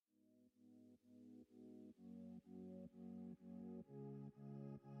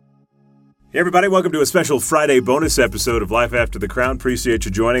Hey everybody, welcome to a special Friday bonus episode of Life After the Crown. Appreciate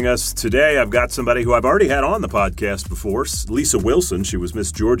you joining us. Today I've got somebody who I've already had on the podcast before, Lisa Wilson. She was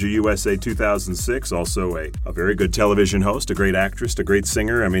Miss Georgia USA 2006, also a very good television host, a great actress, a great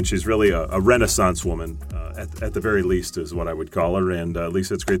singer. I mean, she's really a Renaissance woman, at the very least is what I would call her. And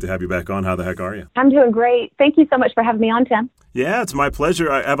Lisa, it's great to have you back on. How the heck are you? I'm doing great. Thank you so much for having me on, Tim. Yeah, it's my pleasure.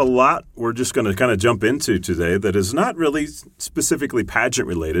 I have a lot we're just going to kind of jump into today that is not really specifically pageant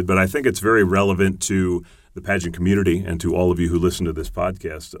related, but I think it's very relevant to the pageant community and to all of you who listen to this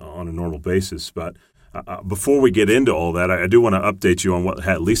podcast on a normal basis. But before we get into all that, I do want to update you on what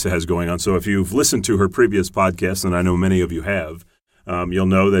Lisa has going on. So if you've listened to her previous podcast, and I know many of you have, you'll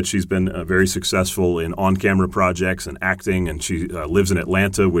know that she's been very successful in on-camera projects and acting, and she lives in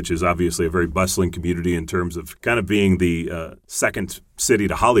Atlanta, which is obviously a very bustling community in terms of kind of being the second city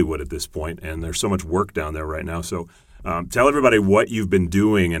to Hollywood at this point, and there's so much work down there right now. So tell everybody what you've been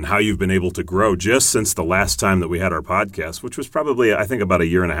doing and how you've been able to grow just since the last time that we had our podcast, which was probably, I think, about a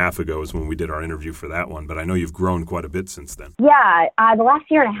year and a half ago is when we did our interview for that one. But I know you've grown quite a bit since then. Yeah, the last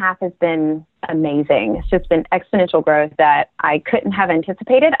year and a half has been amazing. It's just been exponential growth that I couldn't have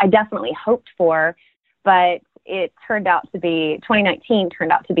anticipated. I definitely hoped for, but it turned out to be, 2019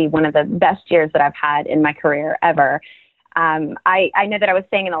 turned out to be one of the best years that I've had in my career ever. I know that I was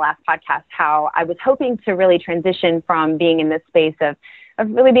saying in the last podcast how I was hoping to really transition from being in this space of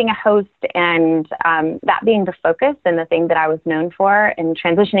really being a host and that being the focus and the thing that I was known for, and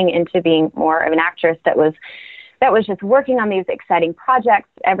transitioning into being more of an actress that was just working on these exciting projects,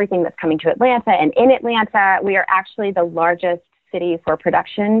 everything that's coming to Atlanta. And in Atlanta, we are actually the largest city for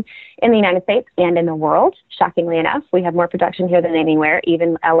production in the United States and in the world. Shockingly enough, we have more production here than anywhere,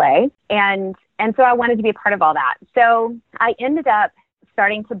 even LA. And so I wanted to be a part of all that. So I ended up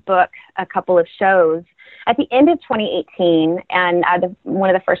starting to book a couple of shows at the end of 2018. And one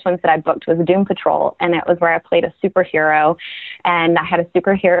of the first ones that I booked was Doom Patrol. And it was where I played a superhero, and I had a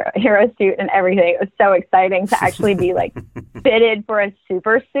superhero suit and everything. It was so exciting to actually be like fitted for a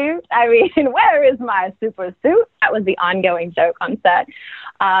super suit. I mean, where is my super suit? That was the ongoing joke on set.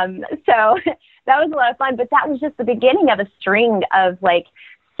 So that was a lot of fun, but that was just the beginning of a string of like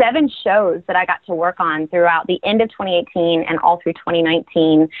 7 shows that I got to work on throughout the end of 2018 and all through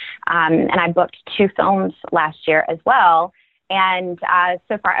 2019. And I booked 2 films last year as well. And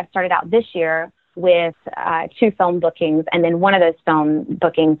so far, I've started out this year with 2 film bookings. And then one of those film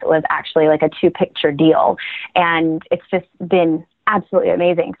bookings was actually like a 2-picture deal. And it's just been absolutely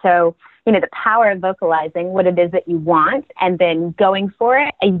amazing. So, you know, the power of vocalizing what it is that you want and then going for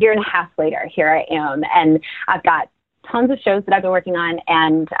it. A year and a half later, here I am. And I've got tons of shows that I've been working on,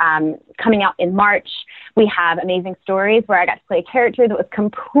 and coming out in March, we have Amazing Stories, where I got to play a character that was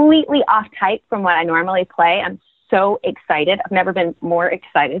completely off type from what I normally play. I'm so excited. I've never been more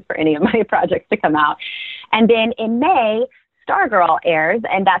excited for any of my projects to come out. And then in May, Stargirl airs,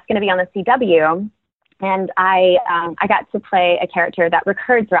 and that's going to be on the CW. And I got to play a character that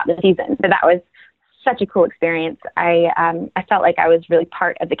recurred throughout the season. So that was such a cool experience. I felt like I was really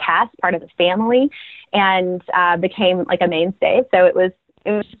part of the cast, part of the family, and became like a mainstay. So it was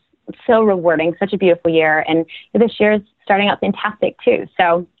so rewarding, such a beautiful year. And this year is starting out fantastic too.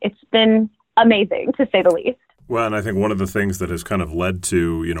 So it's been amazing, to say the least. Well, and I think one of the things that has kind of led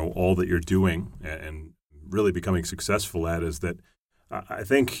to, you know, all that you're doing and really becoming successful at is that I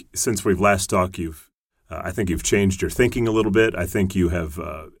think since we've last talked, I think you've changed your thinking a little bit. I think you have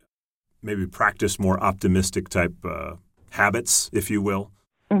maybe practice more optimistic type habits, if you will,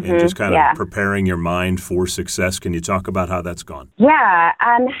 and just kind of preparing your mind for success. Can you talk about how that's gone? Yeah.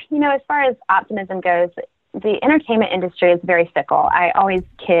 You know, as far as optimism goes, the entertainment industry is very fickle. I always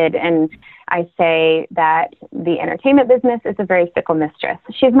kid and I say that the entertainment business is a very fickle mistress.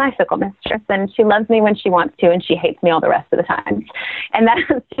 She's my fickle mistress, and she loves me when she wants to, and she hates me all the rest of the time. And that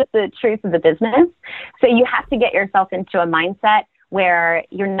is just the truth of the business. So you have to get yourself into a mindset where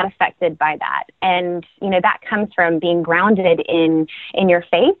you're not affected by that. And, you know, that comes from being grounded in your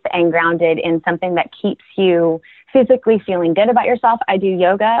faith and grounded in something that keeps you physically feeling good about yourself. I do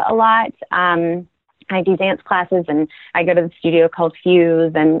yoga a lot. I do dance classes, and I go to the studio called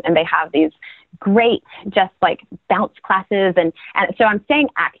Fuse, and they have these great just like bounce classes. And so I'm staying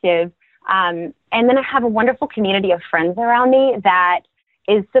active. And then I have a wonderful community of friends around me that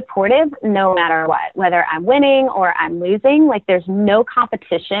is supportive no matter what, whether I'm winning or I'm losing. Like, there's no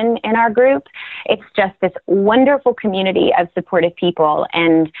competition in our group. It's just this wonderful community of supportive people.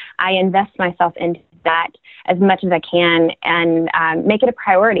 And I invest myself into that as much as I can and make it a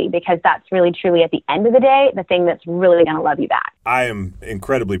priority, because that's really, truly, at the end of the day, the thing that's really going to love you back. I am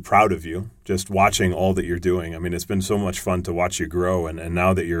incredibly proud of you, just watching all that you're doing. I mean, it's been so much fun to watch you grow. And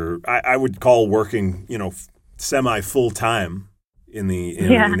now that you're, I would call working, semi full time in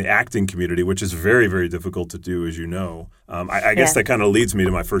the acting community, which is very, very difficult to do, as you know. I guess that kind of leads me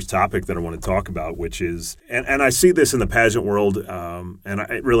to my first topic that I want to talk about, which is, and I see this in the pageant world, and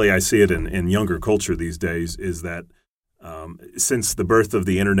I see it in younger culture these days, is that since the birth of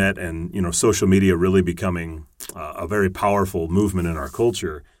the internet and social media really becoming a very powerful movement in our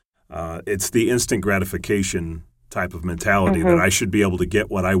culture, it's the instant gratification type of mentality that I should be able to get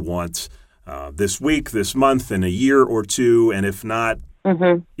what I want this week, this month, in a year or two, and if not, I'm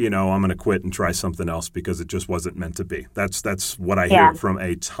going to quit and try something else because it just wasn't meant to be. That's what I hear from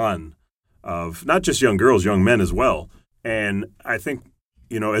a ton of not just young girls, young men as well. And I think,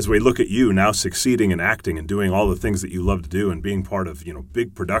 as we look at you now succeeding in acting and doing all the things that you love to do and being part of,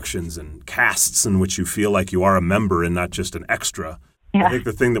 big productions and casts in which you feel like you are a member and not just an extra, I think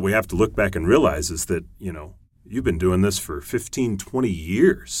the thing that we have to look back and realize is that, you've been doing this for 15, 20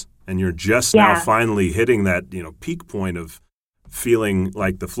 years. And you're just now finally hitting that, peak point of feeling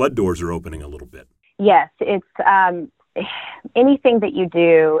like the flood doors are opening a little bit. Yes, it's anything that you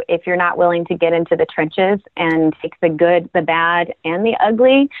do, if you're not willing to get into the trenches and take the good, the bad, and the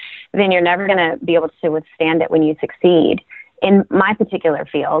ugly, then you're never going to be able to withstand it when you succeed. In my particular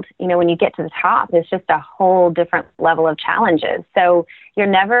field, when you get to the top, it's just a whole different level of challenges. So you're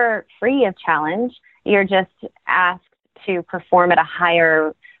never free of challenge. You're just asked to perform at a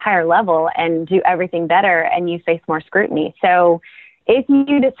higher level and do everything better, and you face more scrutiny. So if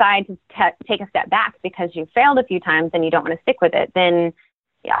you decide to take a step back because you failed a few times and you don't want to stick with it, then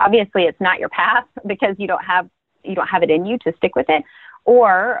obviously it's not your path because you don't have it in you to stick with it,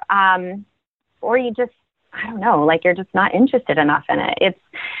 or you just, I don't know, like you're just not interested enough in it.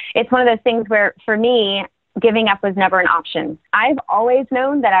 It's one of those things where, for me, giving up was never an option. I've always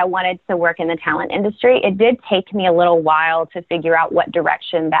known that I wanted to work in the talent industry. It did take me a little while to figure out what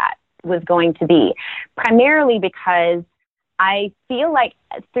direction that was going to be, primarily because I feel like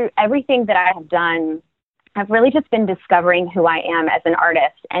through everything that I have done, I've really just been discovering who I am as an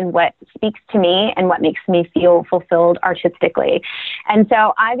artist and what speaks to me and what makes me feel fulfilled artistically. And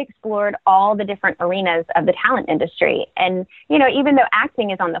so I've explored all the different arenas of the talent industry. And, even though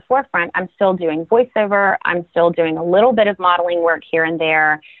acting is on the forefront, I'm still doing voiceover. I'm still doing a little bit of modeling work here and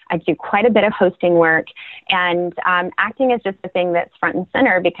there. I do quite a bit of hosting work. And acting is just the thing that's front and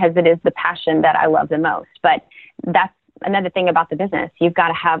center because it is the passion that I love the most. But that's another thing about the business. You've got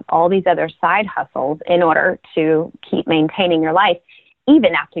to have all these other side hustles in order to keep maintaining your life,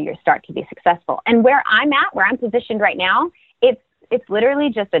 even after you start to be successful. And where I'm positioned right now, it's literally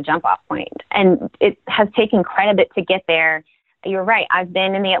just a jump off point. And it has taken quite a bit to get there. You're right. I've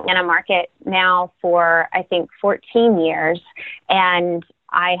been in the Atlanta market now for, I think, 14 years. And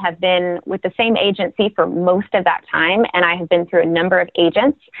I have been with the same agency for most of that time, and I have been through a number of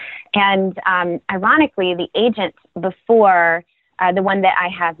agents. And ironically, the agent before the one that I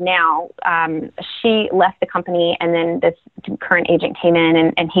have now, she left the company, and then this current agent came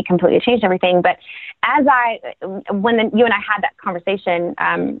in, and he completely changed everything. But when you and I had that conversation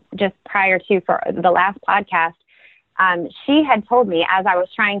just prior to for the last podcast, she had told me, as I was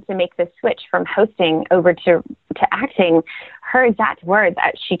trying to make the switch from hosting over to acting, her exact words,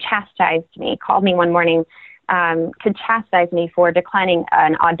 she chastised me, called me one morning to chastise me for declining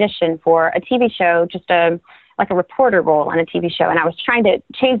an audition for a TV show, just like a reporter role on a TV show. And I was trying to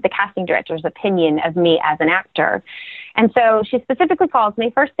change the casting director's opinion of me as an actor. And so she specifically calls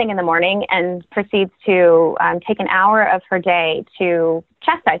me first thing in the morning and proceeds to take an hour of her day to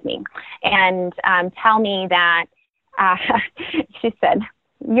chastise me and tell me that she said,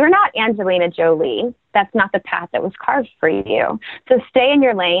 "You're not Angelina Jolie. That's not the path that was carved for you. So stay in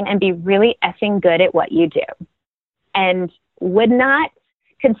your lane and be really effing good at what you do." And would not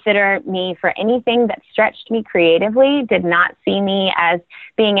consider me for anything that stretched me creatively, did not see me as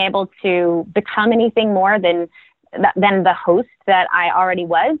being able to become anything more than the host that I already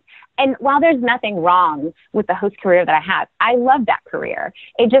was. And while there's nothing wrong with the host career that I have, I love that career.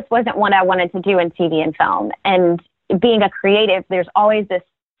 It just wasn't what I wanted to do in TV and film. And being a creative, there's always this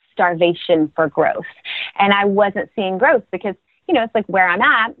starvation for growth. And I wasn't seeing growth because, it's like where I'm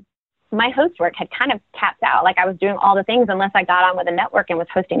at, my host work had kind of tapped out. Like I was doing all the things, unless I got on with a network and was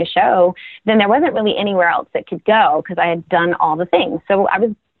hosting a show, then there wasn't really anywhere else that could go because I had done all the things. So I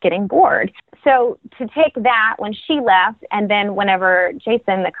was getting bored. So to take that, when she left, and then whenever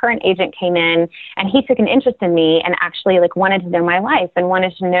Jason, the current agent, came in and he took an interest in me and actually like wanted to know my life and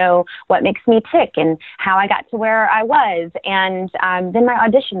wanted to know what makes me tick and how I got to where I was. And then my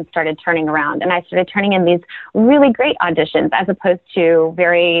auditions started turning around, and I started turning in these really great auditions, as opposed to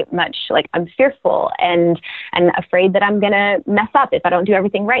very much like I'm fearful and afraid that I'm going to mess up if I don't do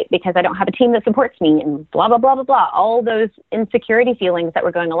everything right because I don't have a team that supports me and blah, blah, blah, blah, blah. All those insecurity feelings that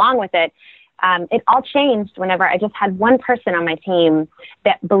were going along with it. It all changed whenever I just had one person on my team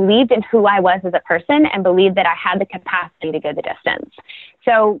that believed in who I was as a person and believed that I had the capacity to go the distance.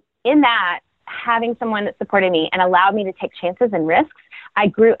 So in that, having someone that supported me and allowed me to take chances and risks, I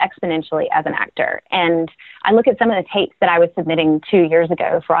grew exponentially as an actor. And I look at some of the tapes that I was submitting 2 years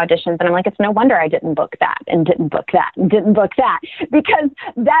ago for auditions, and I'm like, it's no wonder I didn't book that and didn't book that and didn't book that, because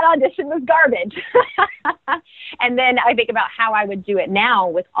that audition was garbage. And then I think about how I would do it now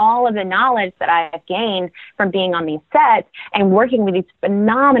with all of the knowledge that I've gained from being on these sets and working with these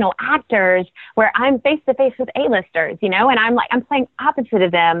phenomenal actors where I'm face to face with A-listers, you know, and I'm playing opposite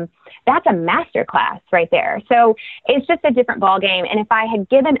of them. That's a masterclass right there. So it's just a different ballgame. And if I had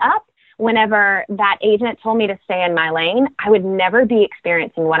given up whenever that agent told me to stay in my lane, I would never be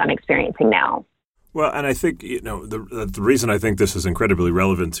experiencing what I'm experiencing now. Well, and I think, you know, the reason I think this is incredibly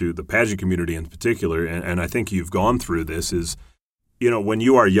relevant to the pageant community in particular, and I think you've gone through this, is, you know, when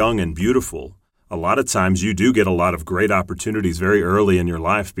you are young and beautiful, a lot of times you do get a lot of great opportunities very early in your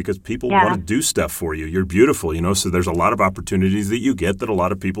life because people want to do stuff for you. You're beautiful, you know, so there's a lot of opportunities that you get that a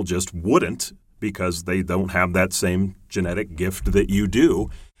lot of people just wouldn't because they don't have that same genetic gift that you do.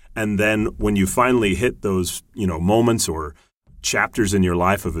 And then when you finally hit those, you know, moments or chapters in your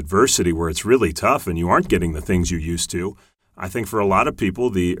life of adversity where it's really tough and you aren't getting the things you used to, I think for a lot of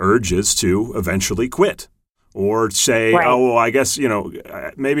people, the urge is to eventually quit or say, oh, well, I guess, you know,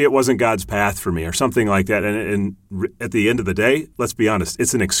 maybe it wasn't God's path for me or something like that. And at the end of the day, let's be honest,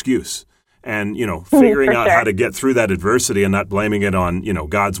 it's an excuse. And, you know, figuring out how to get through that adversity and not blaming it on, you know,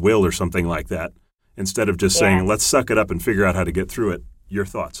 God's will or something like that, instead of just saying, let's suck it up and figure out how to get through it. Your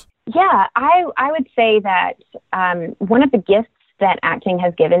thoughts? Yeah, I would say that one of the gifts that acting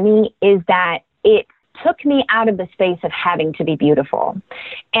has given me is that it took me out of the space of having to be beautiful.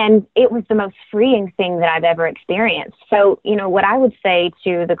 And it was the most freeing thing that I've ever experienced. So, you know, what I would say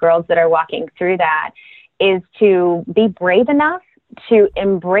to the girls that are walking through that is to be brave enough to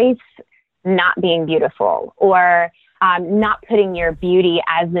embrace not being beautiful or not putting your beauty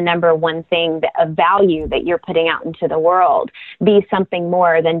as the number one thing of value that you're putting out into the world. Be something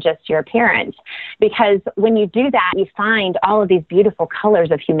more than just your appearance. Because when you do that, you find all of these beautiful colors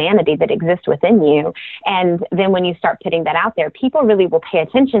of humanity that exist within you. And then when you start putting that out there, people really will pay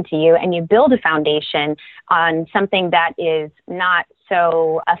attention to you, and you build a foundation on something that is not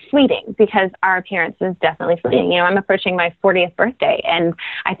so fleeting, because our appearance is definitely fleeting. You know, I'm approaching my 40th birthday, and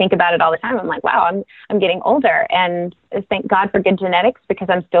I think about it all the time. I'm like, wow, I'm getting older, and thank God for good genetics because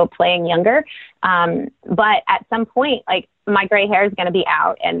I'm still playing younger. But at some point, like, my gray hair is going to be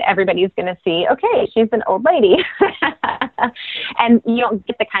out, and everybody's going to see, okay, she's an old lady. And you don't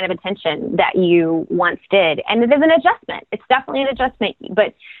get the kind of attention that you once did. And it is an adjustment. It's definitely an adjustment,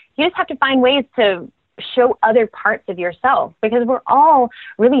 but you just have to find ways to show other parts of yourself, because we're all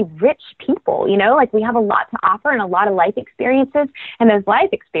really rich people, you know, like we have a lot to offer and a lot of life experiences, and those life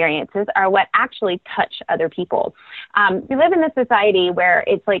experiences are what actually touch other people. We live in this society where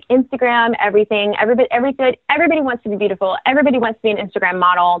it's like Instagram, everything, everybody wants to be beautiful. Everybody wants to be an Instagram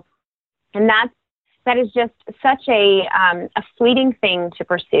model. And that is just such a fleeting thing to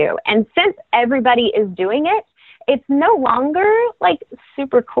pursue. And since everybody is doing it, it's no longer like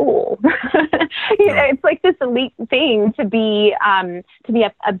super cool. You know, it's like this elite thing to be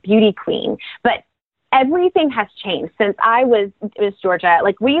a beauty queen. But everything has changed since I was Georgia.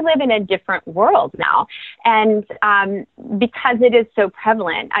 Like, we live in a different world now, and because it is so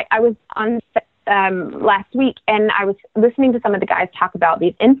prevalent. I was on last week, and I was listening to some of the guys talk about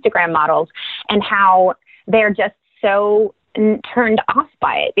these Instagram models and how they're just so turned off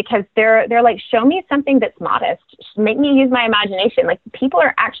by it, because they're like, show me something that's modest, make me use my imagination. Like, people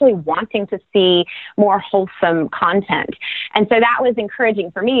are actually wanting to see more wholesome content. And so that was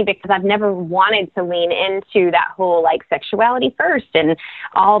encouraging for me, because I've never wanted to lean into that whole like sexuality first and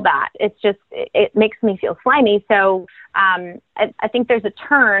all that. It's just, it makes me feel slimy. So I think there's a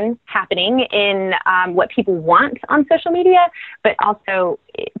turn happening in what people want on social media, but also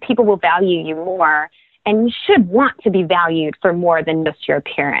people will value you more. And you should want to be valued for more than just your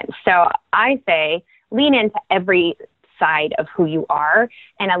appearance. So I say lean into every side of who you are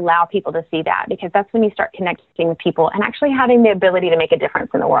and allow people to see that, because that's when you start connecting with people and actually having the ability to make a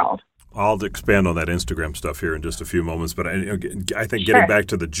difference in the world. I'll expand on that Instagram stuff here in just a few moments, but I think Sure. getting back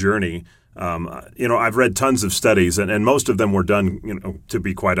to the journey, I've read tons of studies, and most of them were done, to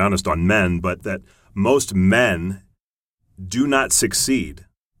be quite honest, on men, but that most men do not succeed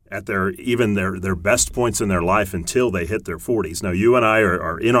at their best points in their life until they hit their 40s. Now, you and I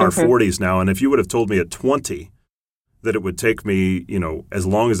are in our 40s now, and if you would have told me at 20 that it would take me, as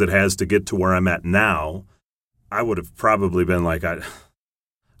long as it has to get to where I'm at now, I would have probably been like,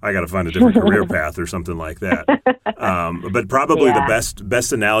 I got to find a different career path or something like that. But probably the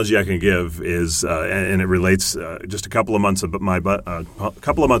best analogy I can give is, and it relates. Just a couple of months ago, my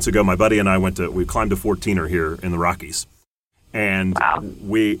buddy and I we climbed a 14er here in the Rockies, and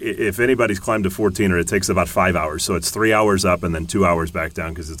if anybody's climbed a 14er, it takes about 5 hours. So it's 3 hours up and then 2 hours back down,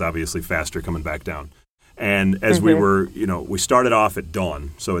 because it's obviously faster coming back down. And as we were, we started off at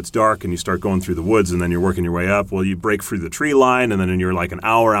dawn. So it's dark and you start going through the woods and then you're working your way up. Well, you break through the tree line and then you're like an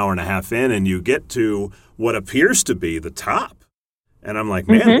hour and a half in and you get to what appears to be the top. And I'm like,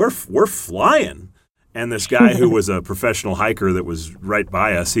 man, we're flying. And this guy who was a professional hiker that was right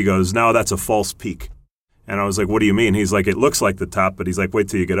by us, he goes, no, that's a false peak. And I was like, what do you mean? He's like, it looks like the top, but he's like, wait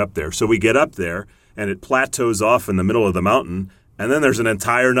till you get up there. So we get up there and it plateaus off in the middle of the mountain. And then there's an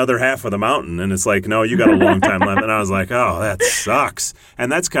entire another half of the mountain. And it's like, no, you got a long time left. And I was like, oh, that sucks.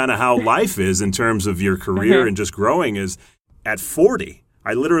 And that's kind of how life is in terms of your career and just growing is at 40.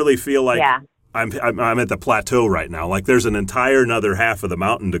 I literally feel like I'm at the plateau right now. Like there's an entire another half of the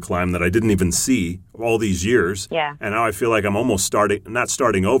mountain to climb that I didn't even see all these years. Yeah. And now I feel like I'm almost not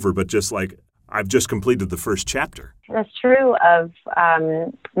starting over, but just like I've just completed the first chapter. That's true of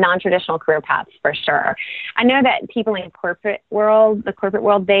non-traditional career paths for sure. I know that people in the corporate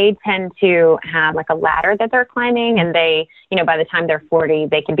world, they tend to have like a ladder that they're climbing, and they, by the time they're 40,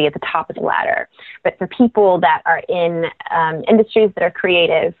 they can be at the top of the ladder. But for people that are in industries that are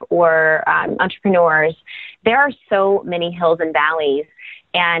creative or entrepreneurs, there are so many hills and valleys,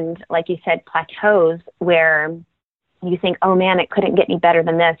 and like you said, plateaus where you think, oh man, it couldn't get any better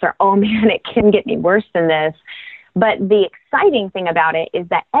than this, or oh man, it couldn't get any worse than this. But the exciting thing about it is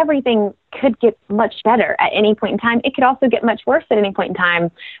that everything could get much better at any point in time. It could also get much worse at any point in time.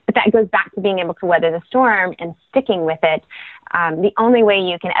 But that goes back to being able to weather the storm and sticking with it. The only way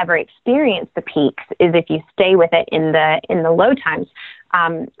you can ever experience the peaks is if you stay with it in the low times.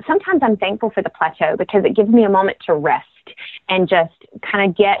 Sometimes I'm thankful for the plateau because it gives me a moment to rest and just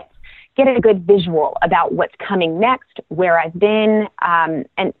kind of get a good visual about what's coming next, where I've been.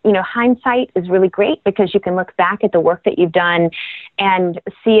 And, hindsight is really great because you can look back at the work that you've done and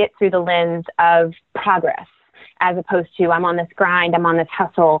see it through the lens of progress, as opposed to I'm on this grind, I'm on this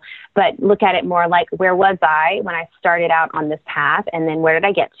hustle, but look at it more like, where was I when I started out on this path? And then where did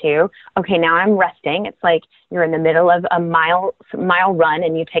I get to? Okay, now I'm resting. It's like you're in the middle of a mile run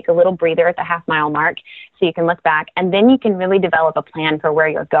and you take a little breather at the half-mile mark so you can look back, and then you can really develop a plan for where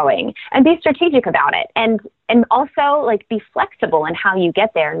you're going and be strategic about it. And also like be flexible in how you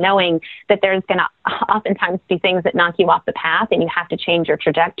get there, knowing that there's going to oftentimes be things that knock you off the path and you have to change your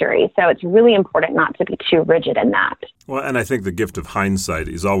trajectory. So it's really important not to be too rigid in that. Well, and I think the gift of hindsight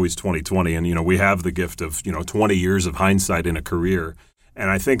is always 20/20. And, we have the gift of, 20 years of hindsight in a career. And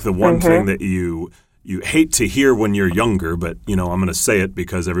I think the one thing that you hate to hear when you're younger, but, I'm going to say it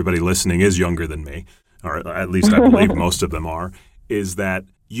because everybody listening is younger than me, or at least I believe most of them are, is that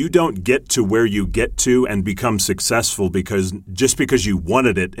you don't get to where you get to and become successful because you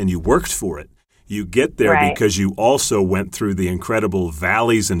wanted it and you worked for it. You get there because you also went through the incredible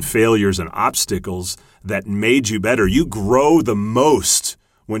valleys and failures and obstacles that made you better. You grow the most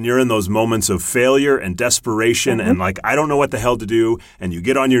when you're in those moments of failure and desperation and like, I don't know what the hell to do. And you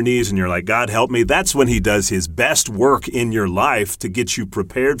get on your knees and you're like, God, help me. That's when he does his best work in your life to get you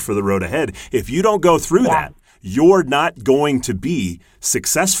prepared for the road ahead. If you don't go through that, you're not going to be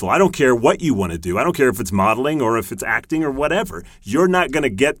successful. I don't care what you want to do. I don't care if it's modeling or if it's acting or whatever. You're not going to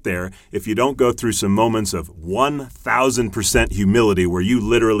get there if you don't go through some moments of 1,000% humility where you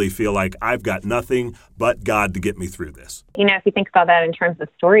literally feel like I've got nothing but God to get me through this. If you think about that in terms of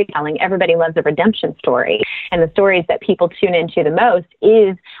storytelling, everybody loves a redemption story. And the stories that people tune into the most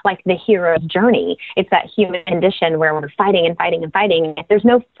is like the hero's journey. It's that human condition where we're fighting and fighting and fighting. If there's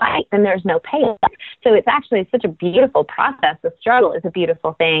no fight, then there's no payoff. So it's actually such a beautiful process. The struggle is a a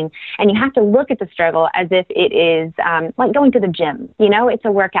beautiful thing. And you have to look at the struggle as if it is like going to the gym. You know, it's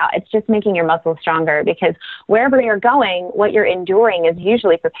a workout. It's just making your muscles stronger, because wherever you're going, what you're enduring is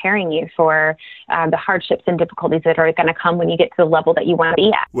usually preparing you for the hardships and difficulties that are going to come when you get to the level that you want to be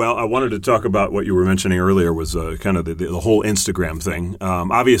at. Well, I wanted to talk about what you were mentioning earlier was kind of the whole Instagram thing.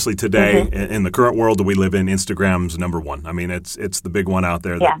 Obviously, today, in the current world that we live in, Instagram's number one. I mean, it's the big one out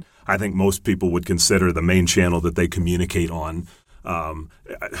there that I think most people would consider the main channel that they communicate on.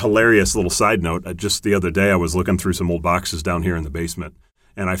 Hilarious little side note. Just the other day, I was looking through some old boxes down here in the basement,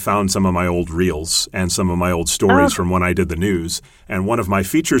 and I found some of my old reels and some of my old stories from when I did the news. And one of my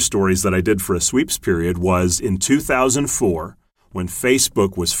feature stories that I did for a sweeps period was in 2004, when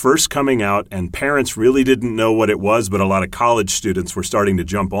Facebook was first coming out and parents really didn't know what it was, but a lot of college students were starting to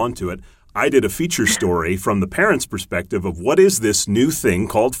jump onto it. I did a feature story from the parents' perspective of what is this new thing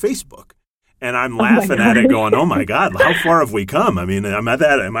called Facebook. And I'm laughing at it going, oh, my God, how far have we come? I mean, am I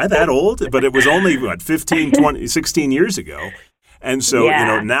that old? But it was only, 15, 20, 16 years ago. And so,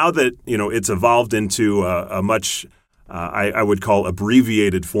 now that, it's evolved into a much, I would call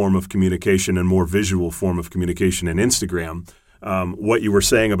abbreviated form of communication and more visual form of communication in Instagram, what you were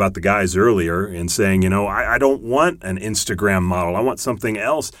saying about the guys earlier and saying, I don't want an Instagram model. I want something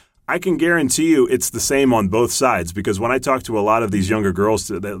else. I can guarantee you it's the same on both sides, because when I talk to a lot of these younger girls,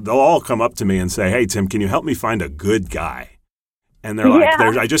 they'll all come up to me and say, hey, Tim, can you help me find a good guy? And they're like,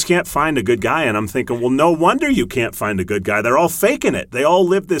 I just can't find a good guy. And I'm thinking, well, no wonder you can't find a good guy. They're all faking it. They all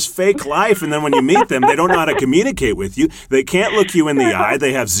live this fake life. And then when you meet them, they don't know how to communicate with you. They can't look you in the eye.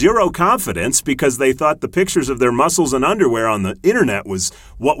 They have zero confidence because they thought the pictures of their muscles and underwear on the internet was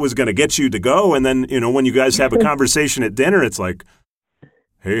what was going to get you to go. And then, when you guys have a conversation at dinner, it's like,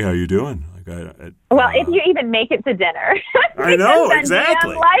 hey, how you doing? Well, if you even make it to dinner. I know,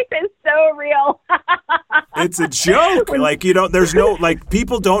 exactly. Life is so real. It's a joke. There's no,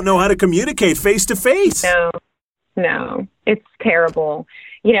 people don't know how to communicate face to face. No, it's terrible.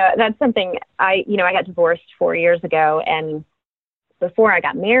 That's something I got divorced 4 years ago. And before I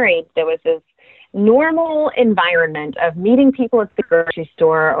got married, there was this normal environment of meeting people at the grocery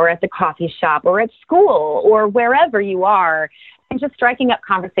store or at the coffee shop or at school or wherever you are, and just striking up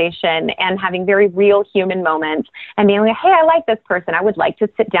conversation and having very real human moments and being like, hey, I like this person. I would like to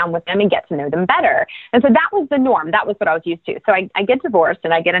sit down with them and get to know them better. And so that was the norm. That was what I was used to. So I get divorced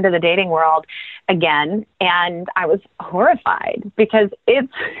and I get into the dating world again, and I was horrified because it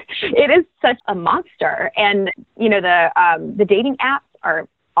is such a monster. And, the dating apps are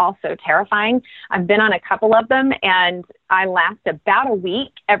also terrifying. I've been on a couple of them, and I last about a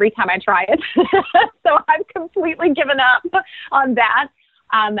week every time I try it. So I've completely given up on that.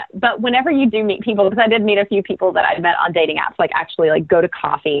 But whenever you do meet people, because I did meet a few people that I met on dating apps, actually go to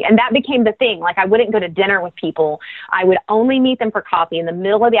coffee. And that became the thing. I wouldn't go to dinner with people. I would only meet them for coffee in the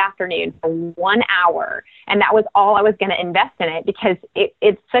middle of the afternoon for 1 hour. And that was all I was going to invest in it, because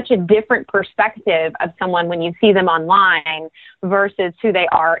it's such a different perspective of someone when you see them online versus who they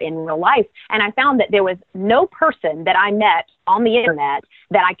are in real life. And I found that there was no person that I met on the internet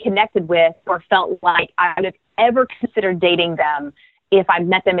that I connected with or felt like I would have ever considered dating them if I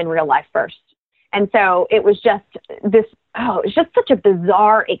met them in real life first. And so it was just it's just such a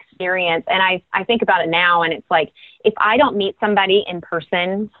bizarre experience. And I think about it now, and it's like, if I don't meet somebody in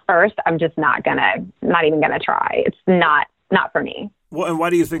person first, I'm just not even gonna try. It's not for me. Well, and why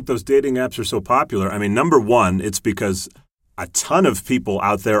do you think those dating apps are so popular? I mean, number one, it's because a ton of people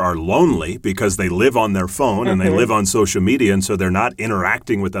out there are lonely because they live on their phone and they live on social media, and so they're not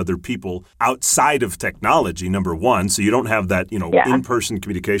interacting with other people outside of technology, number one. So you don't have that, in-person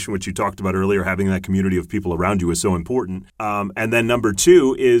communication, which you talked about earlier. Having that community of people around you is so important. And then number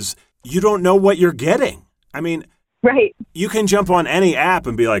two is you don't know what you're getting. I mean, right. You can jump on any app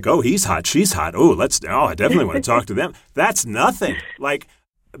and be like, oh, he's hot, she's hot. Oh, I definitely want to talk to them. That's nothing.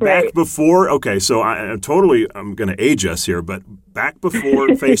 Back before, so I'm going to age us here, but back before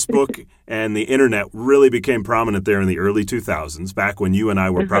Facebook and the internet really became prominent there in the early 2000s, back when you and I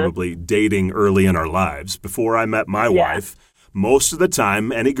were probably dating early in our lives, before I met my wife, most of the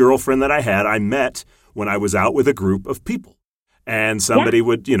time, any girlfriend that I had, I met when I was out with a group of people. And somebody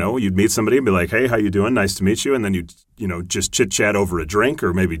would, you'd meet somebody and be like, hey, how you doing? Nice to meet you. And then you'd, just chit-chat over a drink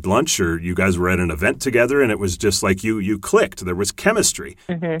or maybe lunch, or you guys were at an event together, and it was just like you clicked. There was chemistry.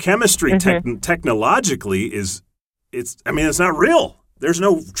 Chemistry technologically it's not real. There's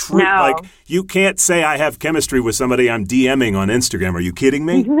no truth. No. You can't say I have chemistry with somebody I'm DMing on Instagram. Are you kidding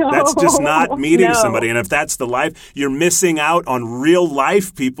me? No. That's just not meeting somebody. And if that's the life, you're missing out on real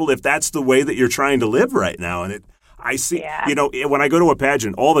life people if that's the way that you're trying to live right now. And I see, when I go to a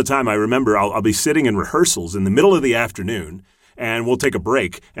pageant all the time, I remember I'll be sitting in rehearsals in the middle of the afternoon, and we'll take a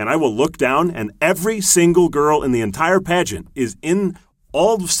break. And I will look down, and every single girl in the entire pageant is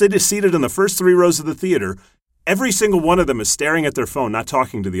seated in the first 3 rows of the theater. Every single one of them is staring at their phone, not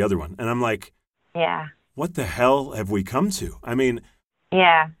talking to the other one. And I'm like, yeah, what the hell have we come to? I mean,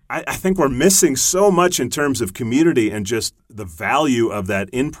 yeah, I think we're missing so much in terms of community and just the value of that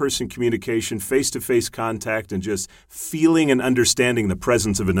in-person communication, face-to-face contact, and just feeling and understanding the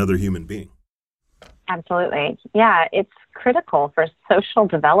presence of another human being. Absolutely. Yeah, it's critical for social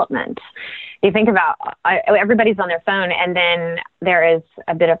development. You think about everybody's on their phone, and then there is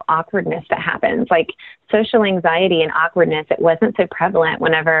a bit of awkwardness that happens, like social anxiety and awkwardness. It wasn't so prevalent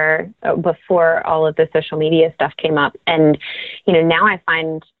before all of the social media stuff came up. And, now I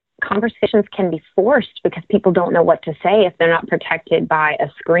find conversations can be forced because people don't know what to say if they're not protected by a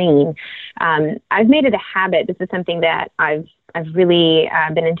screen. I've made it a habit. This is something that I've really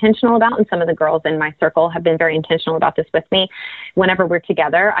been intentional about, and some of the girls in my circle have been very intentional about this with me. Whenever we're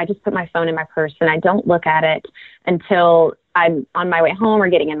together, I just put my phone in my purse and I don't look at it until I'm on my way home or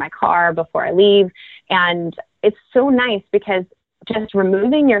getting in my car before I leave. And it's so nice because just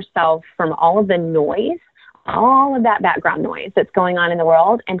removing yourself from all of the noise, all of that background noise that's going on in the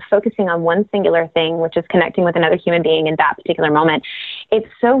world, and focusing on one singular thing, which is connecting with another human being in that particular moment, it's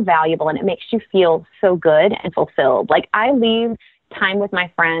so valuable, and it makes you feel so good and fulfilled. Like, I leave time with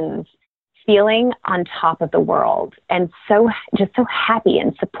my friends feeling on top of the world and so happy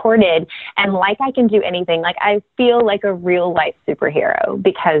and supported, and like I can do anything. Like, I feel like a real life superhero,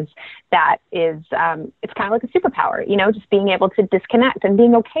 because that is, it's kind of like a superpower, just being able to disconnect and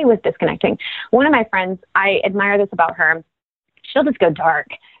being okay with disconnecting. One of my friends, I admire this about her. She'll just go dark.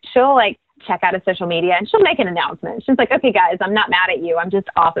 She'll check out of social media, and she'll make an announcement. She's like, okay, guys, I'm not mad at you. I'm just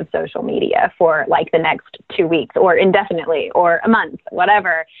off of social media for the next 2 weeks or indefinitely or a month,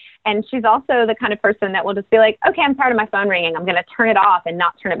 whatever. And she's also the kind of person that will just be like, okay, I'm tired of my phone ringing. I'm going to turn it off and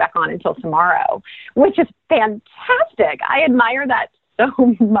not turn it back on until tomorrow, which is fantastic. I admire that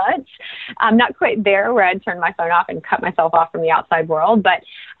so much. I'm not quite there where I'd turn my phone off and cut myself off from the outside world, but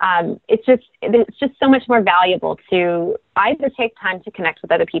it's just so much more valuable to either take time to connect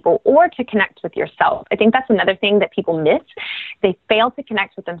with other people or to connect with yourself. I think that's another thing that people miss. They fail to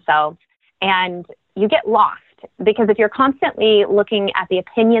connect with themselves, and you get lost. Because if you're constantly looking at the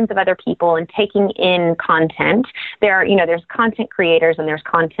opinions of other people and taking in content, there's content creators and there's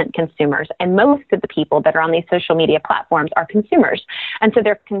content consumers. And most of the people that are on these social media platforms are consumers. And so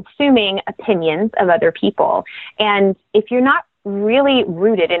they're consuming opinions of other people. And if you're not really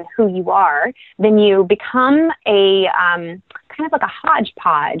rooted in who you are, then you become a kind of like a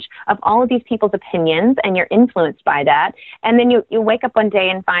hodgepodge of all of these people's opinions, and you're influenced by that. And then you wake up one day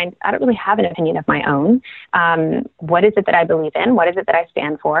and find, I don't really have an opinion of my own. What is it that I believe in? What is it that I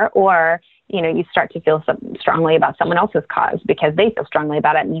stand for? Or, you start to feel strongly about someone else's cause because they feel strongly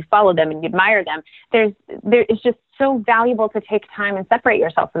about it, and you follow them and you admire them. It's just so valuable to take time and separate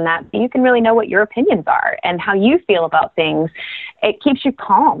yourself from that, so you can really know what your opinions are and how you feel about things. It keeps you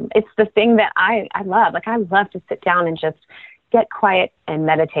calm. It's the thing that I love. I love to sit down and just get quiet and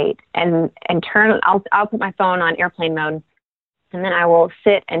meditate and I'll put my phone on airplane mode, and then I will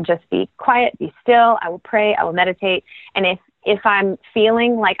sit and just be quiet, be still. I will pray, I will meditate. And if I'm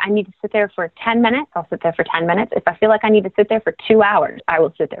feeling like I need to sit there for 10 minutes, I'll sit there for 10 minutes. If I feel like I need to sit there for 2 hours, I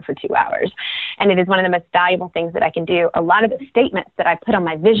will sit there for 2 hours. And it is one of the most valuable things that I can do. A lot of the statements that I put on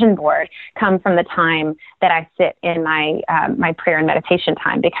my vision board come from the time that I sit in my prayer and meditation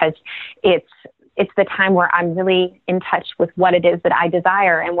time, because it's the time where I'm really in touch with what it is that I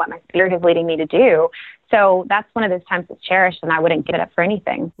desire and what my spirit is leading me to do. So that's one of those times that's cherished, and I wouldn't give it up for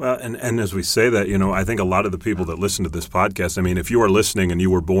anything. Well, and as we say that, I think a lot of the people that listen to this podcast, if you are listening and you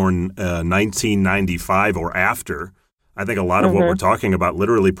were born 1995 or after, I think a lot of what we're talking about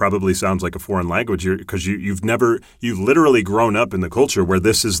literally probably sounds like a foreign language, because you've literally grown up in the culture where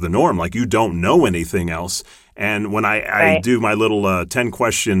this is the norm. Like, you don't know anything else. And when I do my little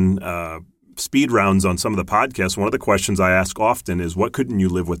 10-question speed rounds on some of the podcasts, one of the questions I ask often is, what couldn't you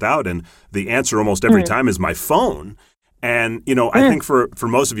live without? And the answer almost every time is my phone. And, I think for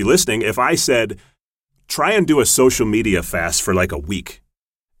most of you listening, if I said, try and do a social media fast for like a week,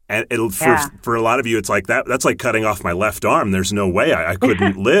 and for a lot of you, it's like that's like cutting off my left arm. There's no way I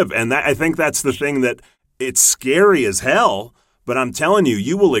couldn't live. And I think that's the thing, that it's scary as hell. But I'm telling you,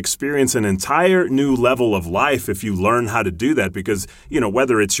 you will experience an entire new level of life if you learn how to do that, because,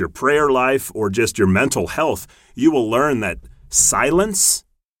 whether it's your prayer life or just your mental health, you will learn that silence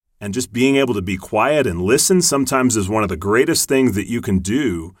and just being able to be quiet and listen sometimes is one of the greatest things that you can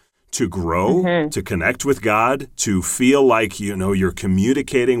do to grow, to connect with God, to feel like, you're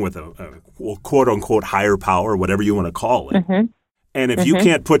communicating with a quote unquote higher power, whatever you want to call it. And if you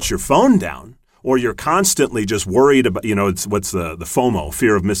can't put your phone down, or you're constantly just worried about, what's the FOMO,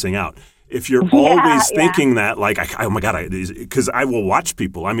 fear of missing out. If you're always thinking that, like, oh my God, because I will watch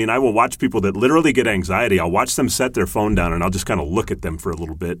people. I mean, I will watch people that literally get anxiety. I'll watch them set their phone down and I'll just kind of look at them for a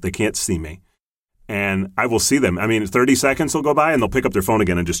little bit. They can't see me. And I will see them. I mean, 30 seconds will go by and they'll pick up their phone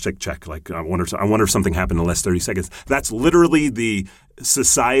again and just check. Like, I wonder if something happened in the last 30 seconds. That's literally the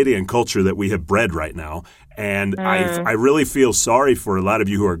society and culture that we have bred right now. And I really feel sorry for a lot of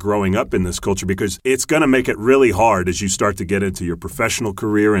you who are growing up in this culture, because it's going to make it really hard as you start to get into your professional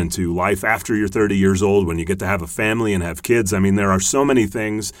career, into life after you're 30 years old, when you get to have a family and have kids. I mean, there are so many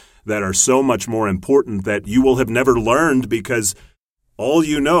things that are so much more important that you will have never learned, because all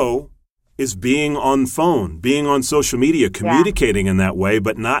you know is being on phone, being on social media, communicating in that way,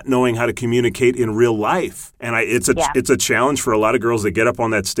 but not knowing how to communicate in real life. And it's a challenge for a lot of girls that get up on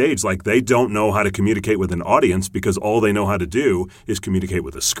that stage. Like, they don't know how to communicate with an audience because all they know how to do is communicate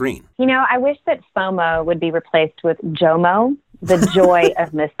with a screen. I wish that FOMO would be replaced with JOMO, the joy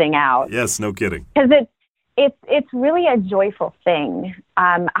of missing out. Yes, no kidding. Because it's really a joyful thing.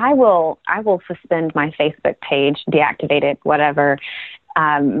 I will suspend my Facebook page, deactivate it, whatever.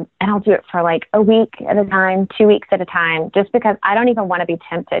 And I'll do it for like a week at a time, 2 weeks at a time, just because I don't even want to be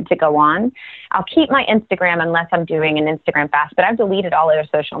tempted to go on. I'll keep my Instagram unless I'm doing an Instagram fast, but I've deleted all other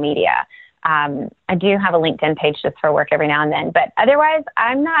social media. I do have a LinkedIn page just for work every now and then, but otherwise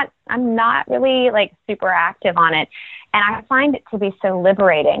I'm not really like super active on it. And I find it to be so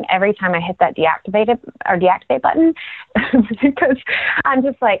liberating every time I hit that deactivate button, because I'm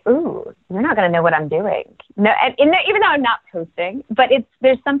just like, ooh, you're not going to know what I'm doing. No, and even though I'm not posting, but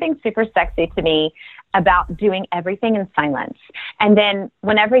there's something super sexy to me about doing everything in silence. And then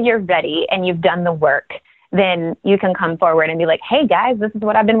whenever you're ready and you've done the work, then you can come forward and be like, hey guys, this is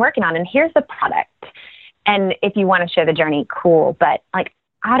what I've been working on and here's the product. And if you want to share the journey, cool. But like,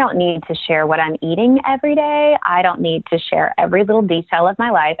 I don't need to share what I'm eating every day. I don't need to share every little detail of my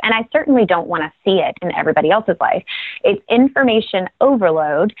life. And I certainly don't want to see it in everybody else's life. It's information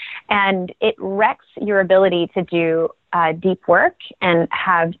overload, and it wrecks your ability to do deep work and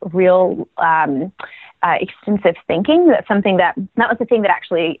have real extensive thinking. That was the thing that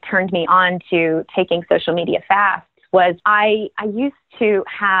actually turned me on to taking social media fast. Was I used to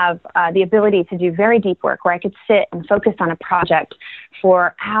have the ability to do very deep work where I could sit and focus on a project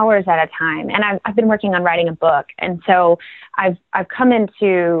for hours at a time. And I've been working on writing a book. And so I've come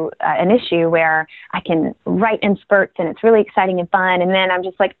into an issue where I can write in spurts and it's really exciting and fun. And then I'm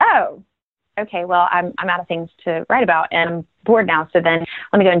just like, oh, okay, well, I'm out of things to write about and I'm bored now. So then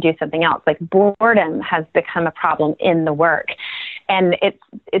let me go and do something else. Like, boredom has become a problem in the work. And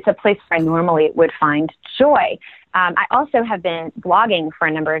it's a place where I normally would find joy. I also have been blogging for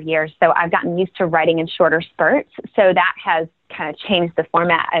a number of years, so I've gotten used to writing in shorter spurts. So that has kind of changed the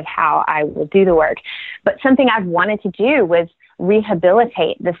format of how I will do the work. But something I've wanted to do was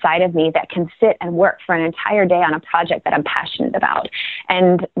rehabilitate the side of me that can sit and work for an entire day on a project that I'm passionate about.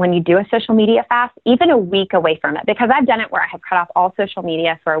 And when you do a social media fast, even a week away from it, because I've done it where I have cut off all social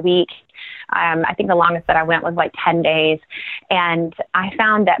media for a week. I think the longest that I went was like 10 days. And I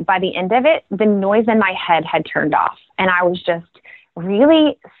found that by the end of it, the noise in my head had turned off. And I was just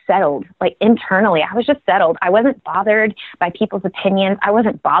really settled, like internally. I was just settled. I wasn't bothered by people's opinions. I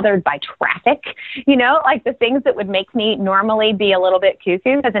wasn't bothered by traffic, like the things that would make me normally be a little bit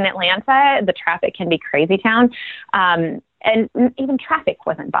cuckoo, because in Atlanta, the traffic can be crazy town. And even traffic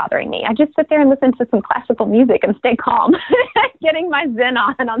wasn't bothering me. I just sit there and listen to some classical music and stay calm, getting my Zen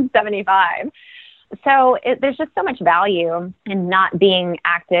on 75. So there's just so much value in not being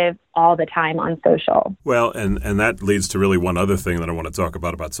active all the time on social. Well, and that leads to really one other thing that I want to talk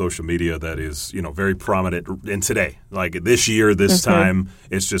about social media that is, very prominent in today. Like this year, this time,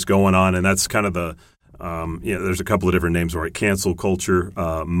 it's just going on. And that's kind of the, there's a couple of different names for it. Cancel culture,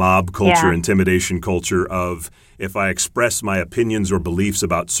 mob culture, intimidation culture of if I express my opinions or beliefs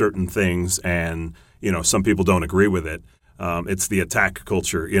about certain things and, some people don't agree with it. It's the attack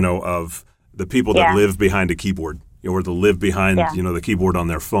culture, of the people that live behind a keyboard or that live behind, the keyboard on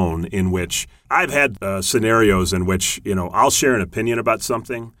their phone, in which I've had scenarios in which, I'll share an opinion about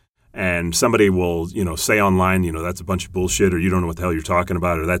something and somebody will, say online, that's a bunch of bullshit, or you don't know what the hell you're talking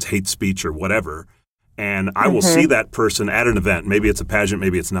about, or that's hate speech or whatever. And I will see that person at an event. Maybe it's a pageant,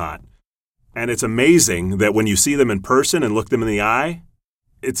 maybe it's not. And it's amazing that when you see them in person and look them in the eye,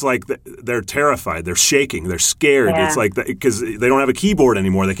 it's like they're terrified, they're shaking, they're scared. Yeah. It's like because they don't have a keyboard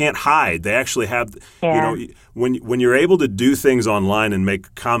anymore. They can't hide. They actually have, when you're able to do things online and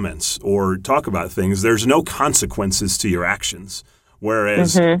make comments or talk about things, there's no consequences to your actions.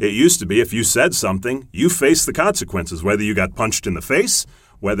 Whereas it used to be if you said something, you faced the consequences, whether you got punched in the face,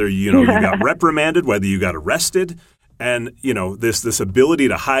 whether you got reprimanded, whether you got arrested. And, this ability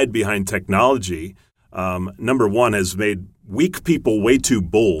to hide behind technology, number one, has made weak people way too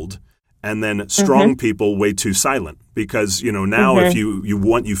bold and then strong people way too silent. Because, now if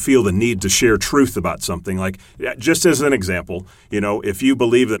you feel the need to share truth about something, like just as an example, if you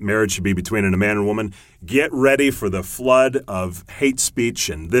believe that marriage should be between a man and a woman, get ready for the flood of hate speech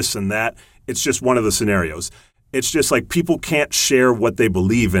and this and that. It's just one of the scenarios. It's just like people can't share what they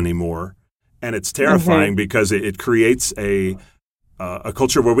believe anymore. And it's terrifying because it creates a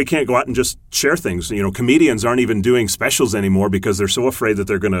culture where we can't go out and just share things. Comedians aren't even doing specials anymore because they're so afraid that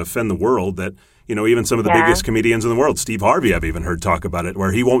they're going to offend the world that, even some of the biggest comedians in the world, Steve Harvey, I've even heard talk about it,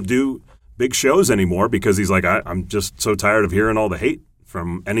 where he won't do big shows anymore because he's like, I'm just so tired of hearing all the hate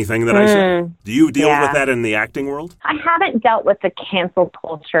from anything that I say. Do you deal with that in the acting world? I haven't dealt with the cancel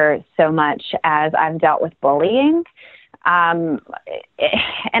culture so much as I've dealt with bullying. And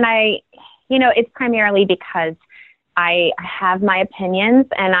it's primarily because I have my opinions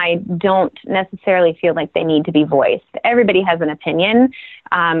and I don't necessarily feel like they need to be voiced. Everybody has an opinion.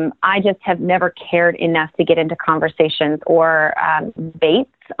 I just have never cared enough to get into conversations or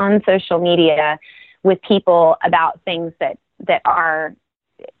debates on social media with people about things that are,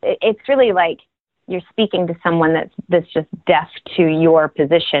 it's really like you're speaking to someone that's just deaf to your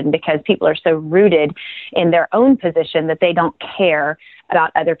position, because people are so rooted in their own position that they don't care about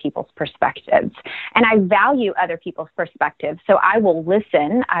other people's perspectives. And I value other people's perspectives. So I will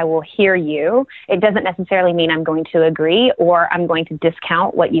listen, I will hear you. It doesn't necessarily mean I'm going to agree or I'm going to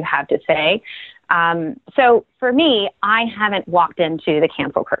discount what you have to say. So for me, I haven't walked into the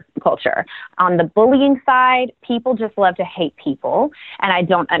cancel culture. On the bullying side, people just love to hate people, and I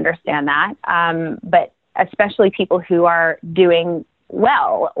don't understand that. But especially people who are doing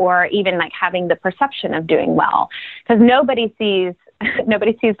well, or even like having the perception of doing well, because nobody sees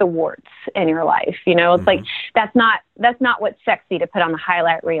the warts in your life. It's like, that's not what's sexy to put on the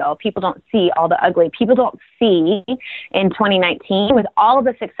highlight reel. People don't see all the ugly. People don't see in 2019 with all of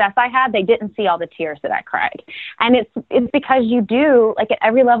the success I had, they didn't see all the tears that I cried. And it's because you do, like, at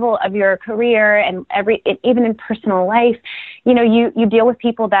every level of your career and even in personal life, you deal with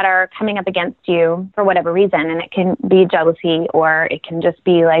people that are coming up against you for whatever reason. And it can be jealousy, or it can just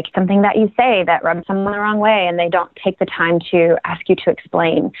be like something that you say that rubs someone the wrong way, and they don't take the time to ask you to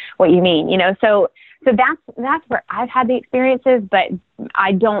explain what you mean, so that's where I've had the experiences, but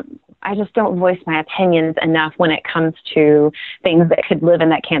I just don't voice my opinions enough when it comes to things that could live in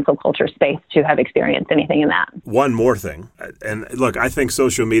that cancel culture space to have experienced anything in that. One more thing, and look, I think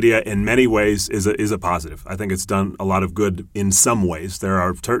social media in many ways is a positive. I think it's done a lot of good in some ways. There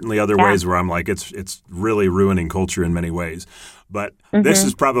are certainly other ways where I'm like, it's really ruining culture in many ways. But this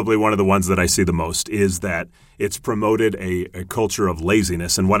is probably one of the ones that I see the most, is that it's promoted a culture of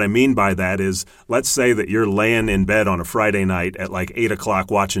laziness. And what I mean by that is, let's say that you're laying in bed on a Friday night at like 8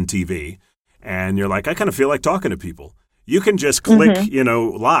 o'clock watching TV, and you're like, I kind of feel like talking to people. You can just click,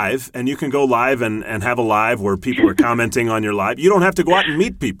 live, and you can go live and have a live where people are commenting on your live. You don't have to go out and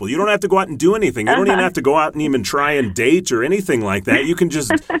meet people. You don't have to go out and do anything. You don't even have to go out and even try and date or anything like that. You can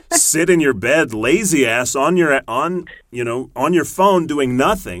just sit in your bed, lazy ass, on your phone doing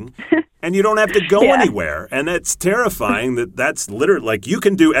nothing. And you don't have to go anywhere. And it's terrifying that's literally, like, you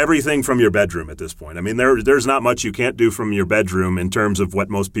can do everything from your bedroom at this point. I mean, there's not much you can't do from your bedroom in terms of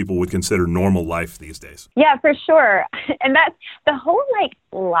what most people would consider normal life these days. Yeah, for sure. And that's the whole, like,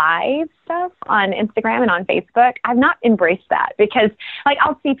 live stuff on Instagram and on Facebook. I've not embraced that because, like,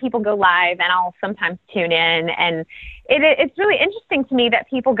 I'll see people go live and I'll sometimes tune in. And it's really interesting to me that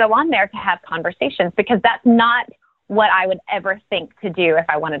people go on there to have conversations, because that's not what I would ever think to do if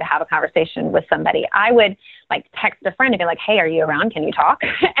I wanted to have a conversation with somebody. I would like text a friend and be like, hey, are you around? Can you talk?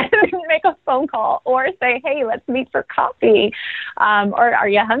 And make a phone call, or say, hey, let's meet for coffee. Or are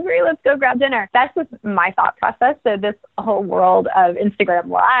you hungry? Let's go grab dinner. That's just my thought process. So this whole world of Instagram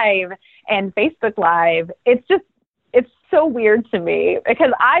Live and Facebook Live, it's so weird to me,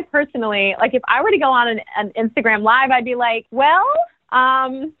 because I personally, like, if I were to go on an Instagram Live, I'd be like, well,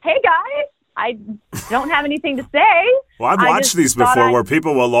 hey guys, I don't have anything to say. Well, I've watched these before where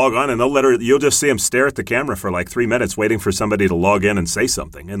people will log on and you'll just see them stare at the camera for like 3 minutes waiting for somebody to log in and say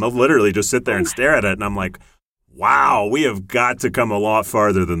something. And they'll literally just sit there and stare at it. And I'm like, wow, we have got to come a lot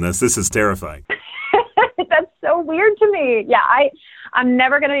farther than this. This is terrifying. That's so weird to me. Yeah, I'm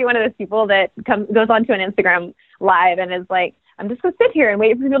never going to be one of those people that goes onto an Instagram live and is like, I'm just going to sit here and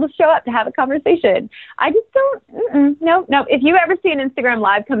wait for people to show up to have a conversation. I just don't, no. If you ever see an Instagram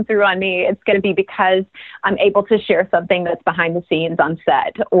live come through on me, it's going to be because I'm able to share something that's behind the scenes on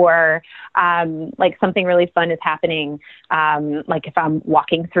set, or like something really fun is happening. Like if I'm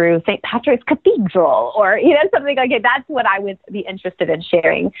walking through St. Patrick's Cathedral, or, something like that. That's what I would be interested in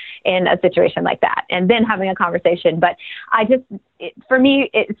sharing in a situation like that, and then having a conversation. But for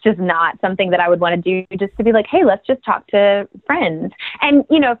me, it's just not something that I would want to do just to be like, hey, let's just talk to friends. And,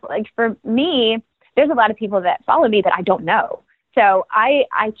 like for me, there's a lot of people that follow me that I don't know. So I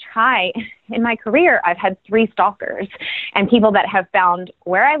try, in my career, I've had 3 stalkers and people that have found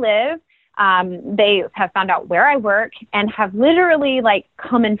where I live. They have found out where I work and have literally like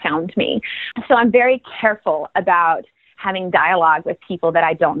come and found me. So I'm very careful about having dialogue with people that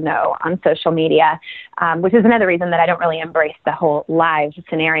I don't know on social media, which is another reason that I don't really embrace the whole live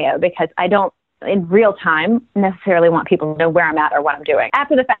scenario, because I don't, in real time, necessarily want people to know where I'm at or what I'm doing.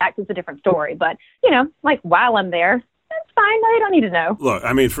 After the fact, it's a different story. But, like while I'm there, that's fine. They don't need to know. Look,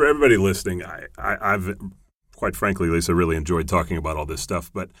 I mean, for everybody listening, I've, quite frankly, Lisa, really enjoyed talking about all this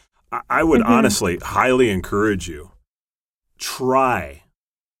stuff. But I would honestly highly encourage you, try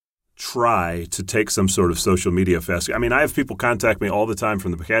to take some sort of social media fast. I mean, I have people contact me all the time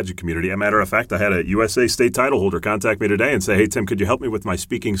from the pageant community. As a matter of fact, I had a USA state title holder contact me today and say, hey, Tim, could you help me with my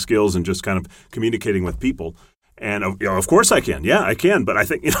speaking skills and just kind of communicating with people? And, of course I can. Yeah, I can. But I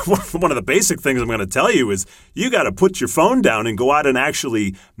think one of the basic things I'm going to tell you is you got to put your phone down and go out and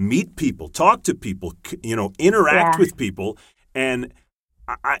actually meet people, talk to people, interact with people. And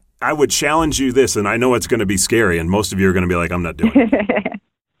I would challenge you this, and I know it's going to be scary, and most of you are going to be like, I'm not doing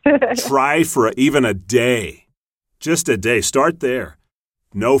it. Try for even a day, just a day. Start there.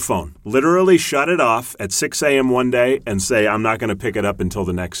 No phone. Literally shut it off at 6 a.m. one day and say, I'm not going to pick it up until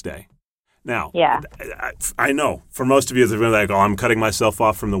the next day. Now, I know for most of you, they're like, I'm cutting myself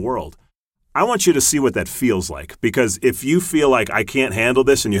off from the world. I want you to see what that feels like, because if you feel like I can't handle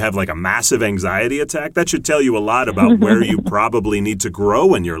this and you have like a massive anxiety attack, that should tell you a lot about where you probably need to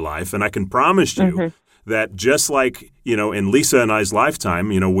grow in your life. And I can promise you that just like, in Lisa and I's lifetime,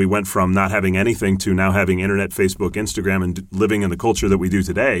 we went from not having anything to now having internet, Facebook, Instagram, and living in the culture that we do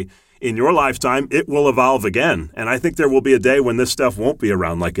today. In your lifetime, it will evolve again. And I think there will be a day when this stuff won't be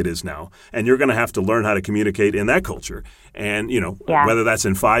around like it is now. And you're going to have to learn how to communicate in that culture. And, whether that's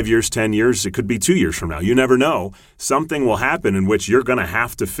in 5 years, 10 years, it could be 2 years from now. You never know. Something will happen in which you're going to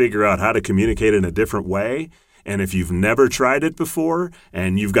have to figure out how to communicate in a different way. And if you've never tried it before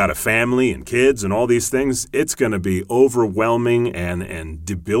and you've got a family and kids and all these things, it's going to be overwhelming and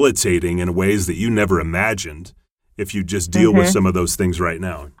debilitating in ways that you never imagined if you just deal with some of those things right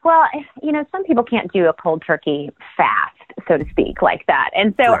now. Well, some people can't do a cold turkey fast, so to speak, like that.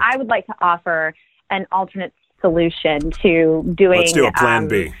 And so I would like to offer an alternate solution to doing... Let's do a plan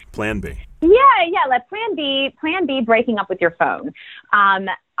B. Plan B. Yeah. Let plan B, breaking up with your phone.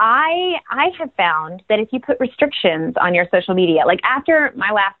 I have found that if you put restrictions on your social media, like after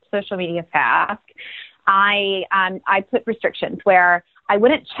my last social media fast, I put restrictions where I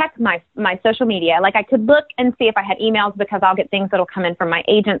wouldn't check my social media. Like I could look and see if I had emails, because I'll get things that'll come in from my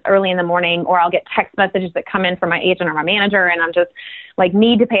agent early in the morning, or I'll get text messages that come in from my agent or my manager, and I'm just like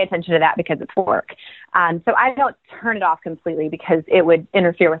need to pay attention to that because it's work. So I don't turn it off completely because it would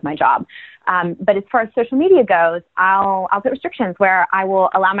interfere with my job. But as far as social media goes, I'll put restrictions where I will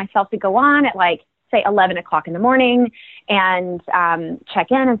allow myself to go on at like, say 11 o'clock in the morning and check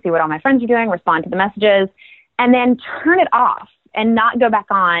in and see what all my friends are doing, respond to the messages, and then turn it off and not go back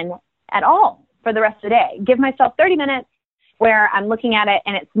on at all for the rest of the day. Give myself 30 minutes where I'm looking at it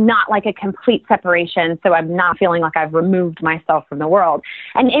and it's not like a complete separation, so I'm not feeling like I've removed myself from the world.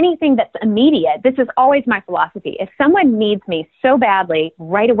 And anything that's immediate, this is always my philosophy. If someone needs me so badly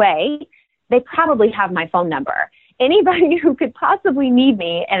right away, they probably have my phone number. Anybody who could possibly need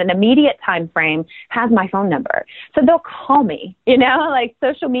me at an immediate time frame has my phone number. So they'll call me, like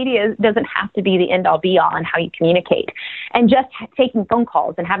social media doesn't have to be the end all be all on how you communicate. And just taking phone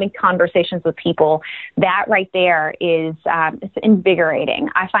calls and having conversations with people, that right there is it's invigorating.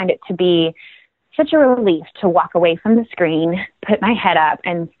 I find it to be such a relief to walk away from the screen, put my head up,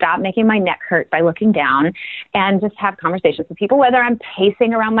 and stop making my neck hurt by looking down, and just have conversations with people, whether I'm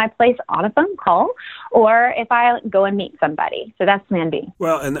pacing around my place on a phone call or if I go and meet somebody. So that's plan B.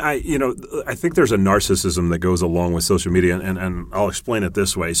 Well, and I think there's a narcissism that goes along with social media, and I'll explain it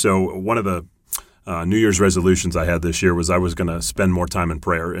this way. So one of the New Year's resolutions I had this year was I was going to spend more time in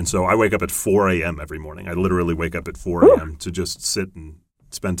prayer. And so I wake up at 4 a.m. every morning. I literally wake up at 4 a.m. to just sit and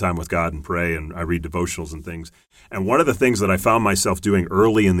spend time with God and pray, and I read devotionals and things. And one of the things that I found myself doing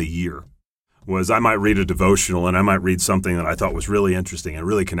early in the year was I might read a devotional and I might read something that I thought was really interesting and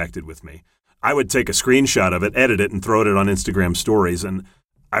really connected with me. I would take a screenshot of it, edit it, and throw it on Instagram stories. And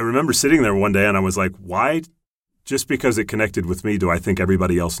I remember sitting there one day and I was like, why, just because it connected with me, do I think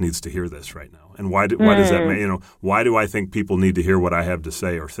everybody else needs to hear this right now? And why does that mean, why do I think people need to hear what I have to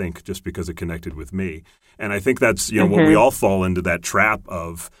say or think just because it connected with me? And I think that's, what we all fall into, that trap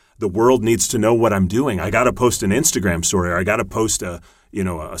of the world needs to know what I'm doing. I got to post an Instagram story, or I got to post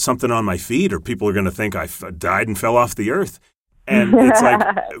something on my feed, or people are going to think I died and fell off the earth. And it's like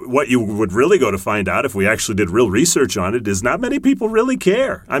what you would really go to find out if we actually did real research on it is not many people really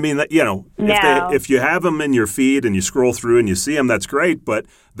care. I mean, if you have them in your feed and you scroll through and you see them, that's great. But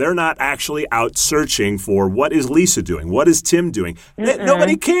they're not actually out searching for what is Lisa doing? What is Tim doing?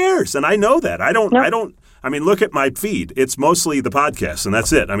 Nobody cares. And I know that. I mean, look at my feed. It's mostly the podcast, and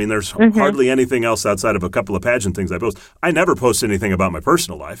that's it. I mean, there's hardly anything else outside of a couple of pageant things I post. I never post anything about my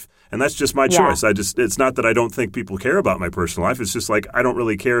personal life, and that's just my choice. It's not that I don't think people care about my personal life. It's just like I don't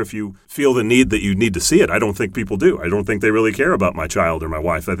really care if you feel the need that you need to see it. I don't think people do. I don't think they really care about my child or my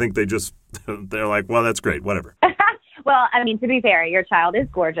wife. I think they're like, well, that's great, whatever. Well, I mean, to be fair, your child is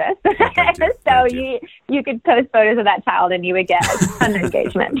gorgeous. Well, you could post photos of that child and you would get a ton of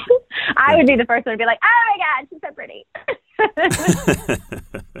engagement. I would be the first one to be like, oh my God, she's so pretty.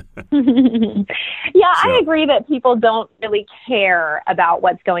 I agree that people don't really care about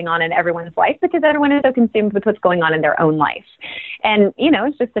what's going on in everyone's life because everyone is so consumed with what's going on in their own life. And,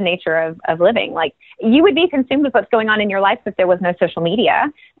 it's just the nature of living. Like, you would be consumed with what's going on in your life if there was no social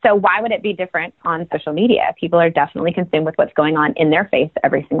media. So why would it be different on social media? People are definitely consumed with what's going on in their face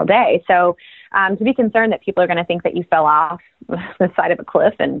every single day. So to be concerned that people are going to think that you fell off the side of a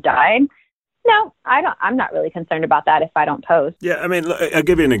cliff and died, no, I'm not really concerned about that if I don't post. Yeah, I mean, I'll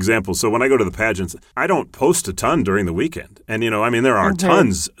give you an example. So when I go to the pageants, I don't post a ton during the weekend. And, there are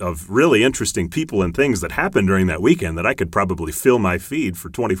tons of really interesting people and things that happen during that weekend that I could probably fill my feed for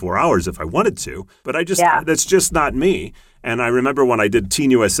 24 hours if I wanted to. But that's just not me. And I remember when I did Teen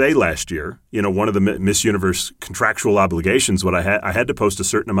USA last year, one of the Miss Universe contractual obligations, I had to post a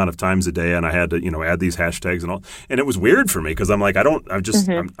certain amount of times a day, and I had to, add these hashtags and all. And it was weird for me because I'm like, I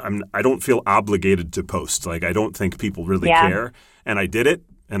don't feel obligated to post. Like, I don't think people really care. And I did it.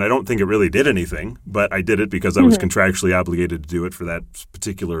 And I don't think it really did anything, but I did it because I was contractually obligated to do it for that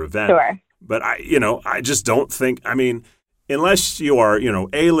particular event. Sure. But I just don't think, unless you are,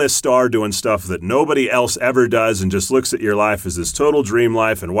 A-list star doing stuff that nobody else ever does and just looks at your life as this total dream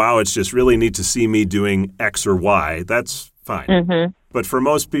life and, wow, it's just really neat to see me doing X or Y, that's fine. But for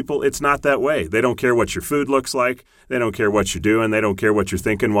most people, it's not that way. They don't care what your food looks like. They don't care what you're doing. They don't care what you're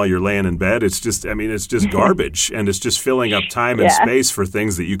thinking while you're laying in bed. It's just, it's just garbage. And it's just filling up time and space for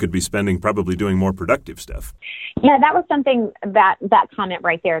things that you could be spending probably doing more productive stuff. Yeah, that was something that comment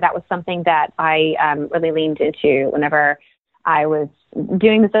right there, that was something that I really leaned into whenever I was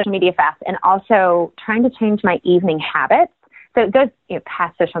doing the social media fast and also trying to change my evening habits. So it goes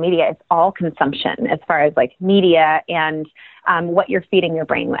past social media. It's all consumption as far as like media and what you're feeding your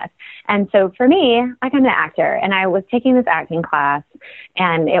brain with. And so for me, like, I'm an actor, and I was taking this acting class,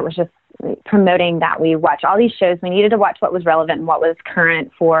 and it was just promoting that we watch all these shows. We needed to watch what was relevant and what was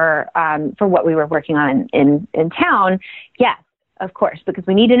current for what we were working on in town. Yes. Of course, because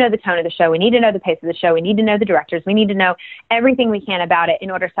we need to know the tone of the show. We need to know the pace of the show. We need to know the directors. We need to know everything we can about it in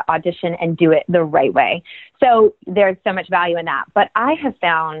order to audition and do it the right way. So there's so much value in that. But I have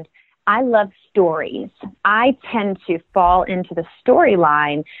found I love stories. I tend to fall into the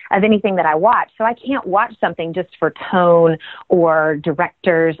storyline of anything that I watch. So I can't watch something just for tone or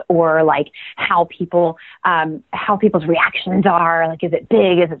directors or like how people's reactions are. Like, is it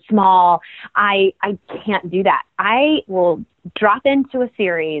big? Is it small? I can't do that. I will drop into a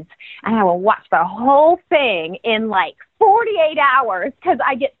series and I will watch the whole thing in like 48 hours because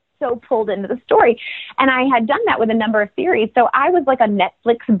I get so pulled into the story. And I had done that with a number of series. So I was like a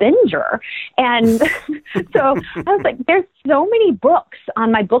Netflix binger. And so I was like, there's so many books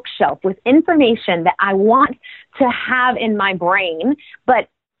on my bookshelf with information that I want to have in my brain, but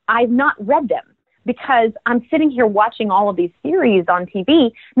I've not read them because I'm sitting here watching all of these series on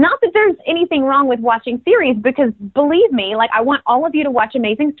TV. Not that there's anything wrong with watching series, because believe me, like, I want all of you to watch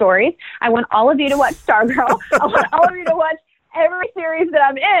Amazing Stories. I want all of you to watch Stargirl. I want all of you to watch every series that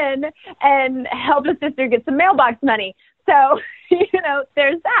I'm in and help a sister get some mailbox money. So,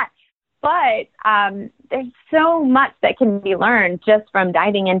 there's that. But there's so much that can be learned just from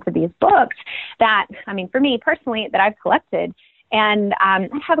diving into these books that, for me personally, that I've collected. And I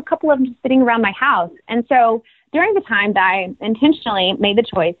have a couple of them sitting around my house. And so during the time that I intentionally made the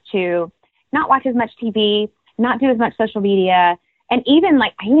choice to not watch as much TV, not do as much social media, and even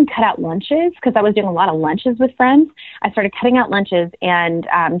I even cut out lunches because I was doing a lot of lunches with friends. I started cutting out lunches and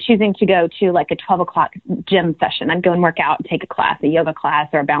choosing to go to a 12 o'clock gym session. I'd go and work out and take a class, a yoga class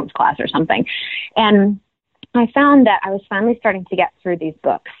or a bounce class or something. And I found that I was finally starting to get through these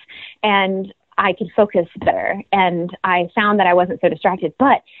books and I could focus better. And I found that I wasn't so distracted.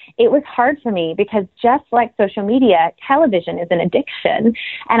 But it was hard for me because just like social media, television is an addiction.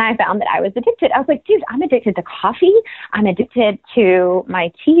 And I found that I was addicted. I was like, dude, I'm addicted to coffee. I'm addicted to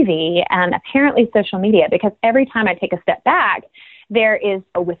my TV and apparently social media, because every time I take a step back, there is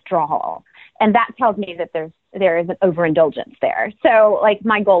a withdrawal. And that tells me that there is an overindulgence there. So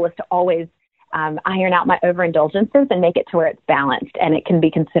my goal is to always iron out my overindulgences and make it to where it's balanced and it can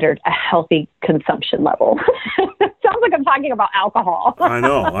be considered a healthy consumption level. Sounds like I'm talking about alcohol. I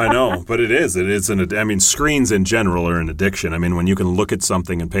know, but it is. It is screens in general are an addiction. When you can look at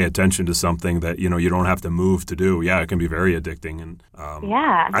something and pay attention to something that you don't have to move to do, it can be very addicting. And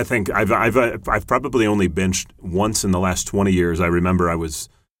I think I've probably only binged once in the last 20 years. I remember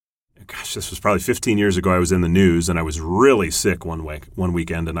this was probably 15 years ago. I was in the news and I was really sick one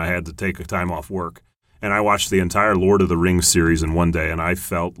weekend and I had to take a time off work. And I watched the entire Lord of the Rings series in one day and I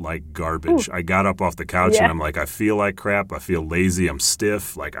felt like garbage. Ooh. I got up off the couch and I'm like, I feel like crap. I feel lazy. I'm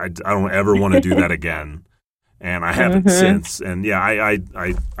stiff. I don't ever want to do that again. And I haven't since. And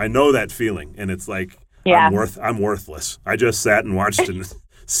I know that feeling. And it's I'm worthless. I just sat and watched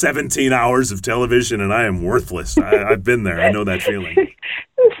 17 hours of television and I am worthless. I've been there. I know that feeling.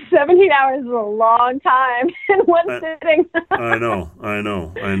 17 hours is a long time in one sitting. I know.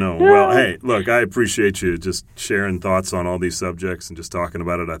 Well, hey, look, I appreciate you just sharing thoughts on all these subjects and just talking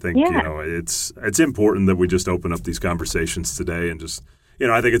about it. I think, it's important that we just open up these conversations today and just,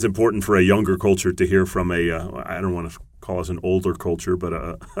 I think it's important for a younger culture to hear from I don't want to call us an older culture, but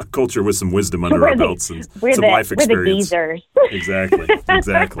a culture with some wisdom under our belts and some life experience. We're the geezers.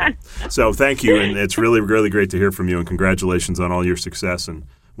 Exactly. So thank you, and it's really, really great to hear from you, and congratulations on all your success, and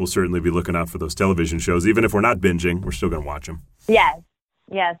we'll certainly be looking out for those television shows. Even if we're not binging, we're still going to watch them. Yes.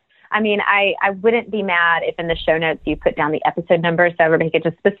 I wouldn't be mad if in the show notes you put down the episode number so everybody could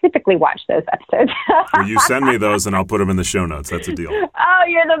just specifically watch those episodes. Well, you send me those and I'll put them in the show notes. That's a deal. Oh,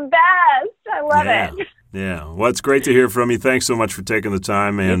 you're the best. I love it. Yeah. Well, it's great to hear from you. Thanks so much for taking the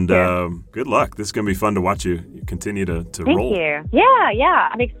time and good luck. This is going to be fun to watch you continue to roll. Thank you. Yeah.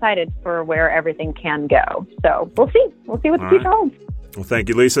 I'm excited for where everything can go. So we'll see. We'll see what the future holds. Well, thank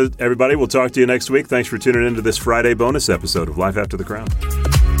you, Lisa. Everybody, we'll talk to you next week. Thanks for tuning into this Friday bonus episode of Life After the Crown.